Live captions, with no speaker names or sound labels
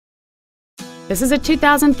This is a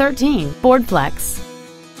 2013 Ford Flex.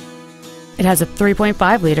 It has a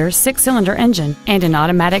 3.5-liter six-cylinder engine and an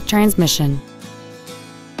automatic transmission.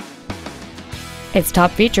 Its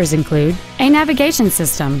top features include a navigation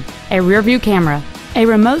system, a rear-view camera, a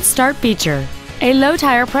remote start feature, a low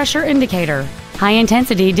tire pressure indicator,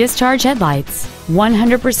 high-intensity discharge headlights,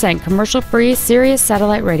 100% commercial-free Sirius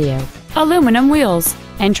satellite radio, aluminum wheels,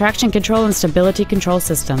 and traction control and stability control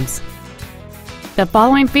systems. The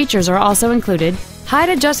following features are also included: height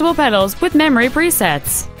adjustable pedals with memory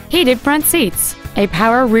presets, heated front seats, a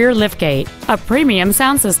power rear liftgate, a premium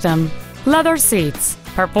sound system, leather seats,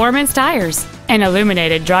 performance tires, an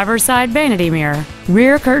illuminated driver's side vanity mirror,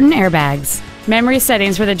 rear curtain airbags, memory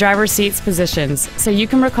settings for the driver's seat's positions, so you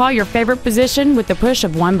can recall your favorite position with the push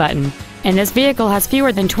of one button. And this vehicle has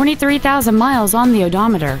fewer than 23,000 miles on the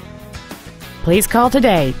odometer. Please call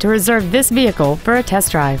today to reserve this vehicle for a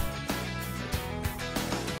test drive.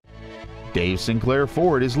 Dave Sinclair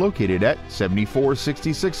Ford is located at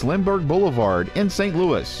 7466 Lindbergh Boulevard in St.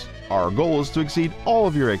 Louis. Our goal is to exceed all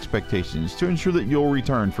of your expectations to ensure that you'll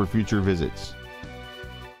return for future visits.